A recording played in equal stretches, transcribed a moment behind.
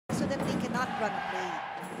that they cannot run a play.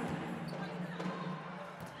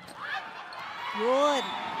 Yun.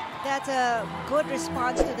 That's a good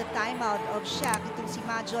response to the timeout of Shaq. Itong si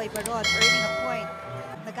Majoy Baron earning a point.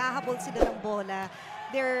 Naghahabol sila ng bola.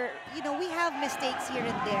 We have mistakes here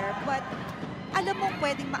and there, but alam mo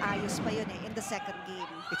pwedeng maayos pa yun in the second game.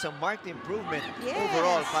 It's a marked improvement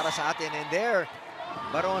overall para sa atin. And there,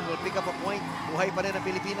 Baron will pick up a point. Buhay pa rin ang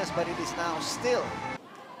Pilipinas, but it is now still.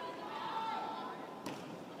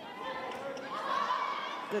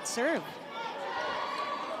 Good serve.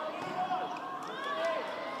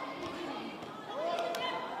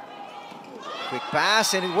 Quick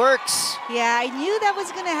pass, and it works. Yeah, I knew that was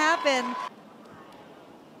going to happen.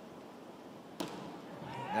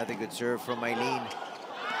 Another good serve from Eileen.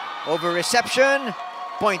 Over reception.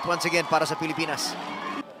 Point once again para sa Pilipinas.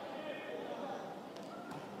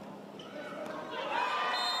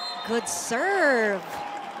 Good serve.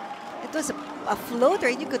 It was a floater,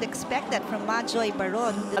 and you could expect that from Majoy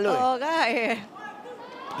Baron. Oh, guy.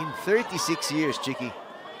 In 36 years, Chicky.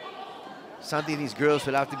 Something these girls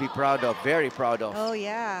will have to be proud of, very proud of. Oh,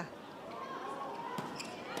 yeah.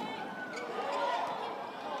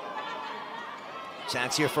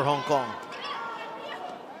 Chance here for Hong Kong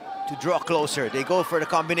to draw closer. They go for the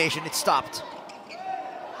combination. It's stopped.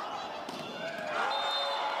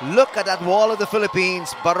 Look at that wall of the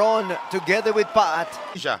Philippines. Baron together with Pat.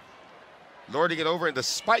 Lording it over in the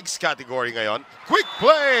spikes category ngayon. Quick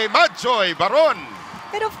play, Majoy Baron.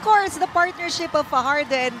 And of course, the partnership of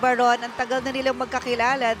Fajardo and Baron, ang tagal na nilang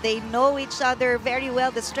magkakilala. They know each other very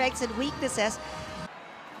well, the strengths and weaknesses.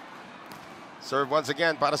 Serve once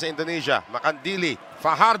again para sa Indonesia. Makandili,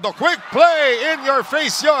 Fajardo, quick play, in your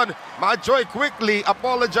face yon. Majoy quickly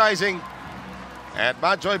apologizing. And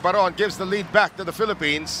Majoy Baron gives the lead back to the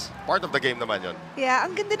Philippines. Part of the game naman yon. Yeah,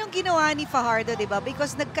 ang ganda nung ginawa ni Fajardo, di ba?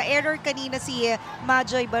 Because nagka-error kanina si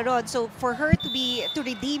Majoy Baron. So for her to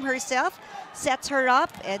redeem herself, sets her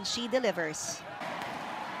up and she delivers.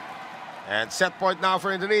 And set point now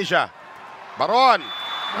for Indonesia. Baron.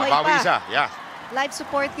 Nabawisa. Yeah. Live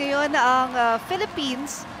support ngayon ang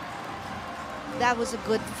Philippines. That was a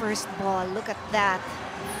good first ball. Look at that.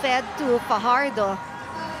 Fed to Fajardo.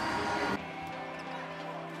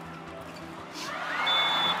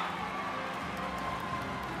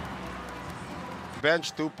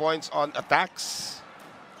 Bench 2 points on attacks.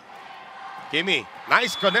 Kimi,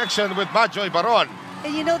 nice connection with Majoy Baron.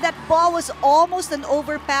 And you know, that ball was almost an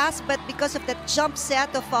overpass, but because of the jump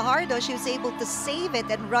set of Fajardo, she was able to save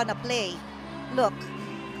it and run a play. Look,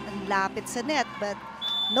 ang lapit sa net, but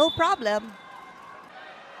no problem.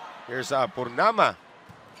 Here's Purnama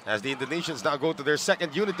as the Indonesians now go to their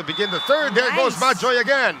second unit to begin the third. There goes Majoy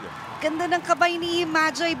again. Ganda ng kabay ni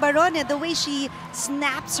Majoy Baron and the way she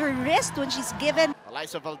snaps her wrist when she's given.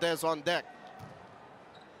 Eliza Valdez on deck.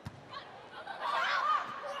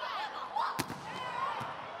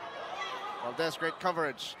 Valdez, great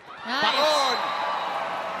coverage. Nice. Baron!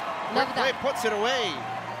 Love that. Puts it away.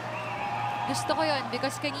 Gusto ko yun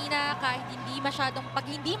because kanina kahit pag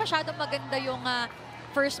hindi masyadong maganda yung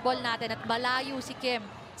first ball natin at malayo si Kim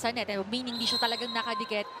sa net, meaning hindi siya talagang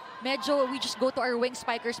nakadikit, medyo we just go to our wing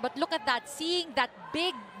spikers. But look at that, seeing that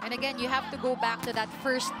big, and again, you have to go back to that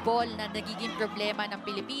first ball na nagiging problema ng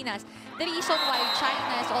Pilipinas. The reason why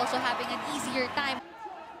China is also having an easier time.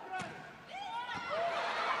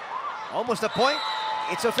 Almost a point.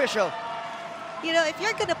 It's official. You know, if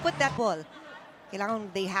you're gonna put that ball,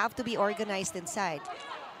 they have to be organized inside.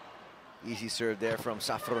 Easy serve there from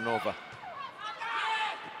Safronova.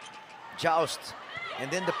 Joust.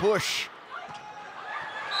 And then the push.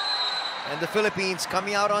 And the Philippines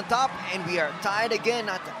coming out on top. And we are tied again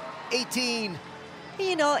at 18.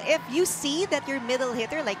 You know, if you see that your middle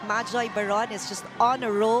hitter like Majoy Baron is just on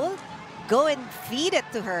a roll, go and feed it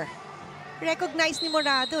to her. Recognize ni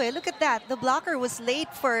Morado. Look at that. The blocker was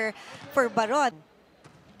late for Baron.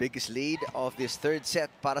 Biggest lead of this third set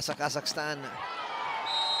para sa Kazakhstan.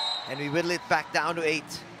 And we whittle it back down to 8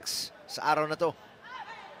 sa araw na to.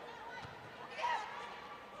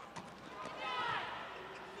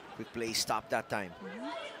 Quick play stop that time.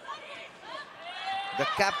 The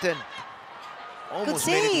captain almost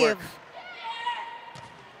made it work.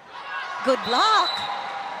 Good block.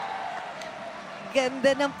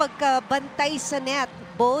 Ganda ng pagkabantay sa net.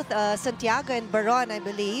 Both Santiago and Baron, I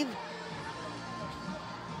believe.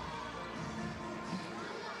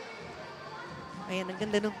 Ayan, ang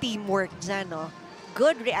ganda ng teamwork dyan, no?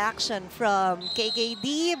 Good reaction from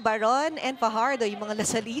KKD, Baron, and Fajardo, yung mga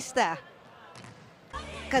lasalista.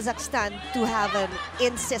 Kazakhstan to have an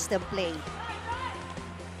in-system play.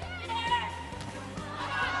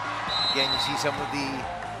 Again, you see some of the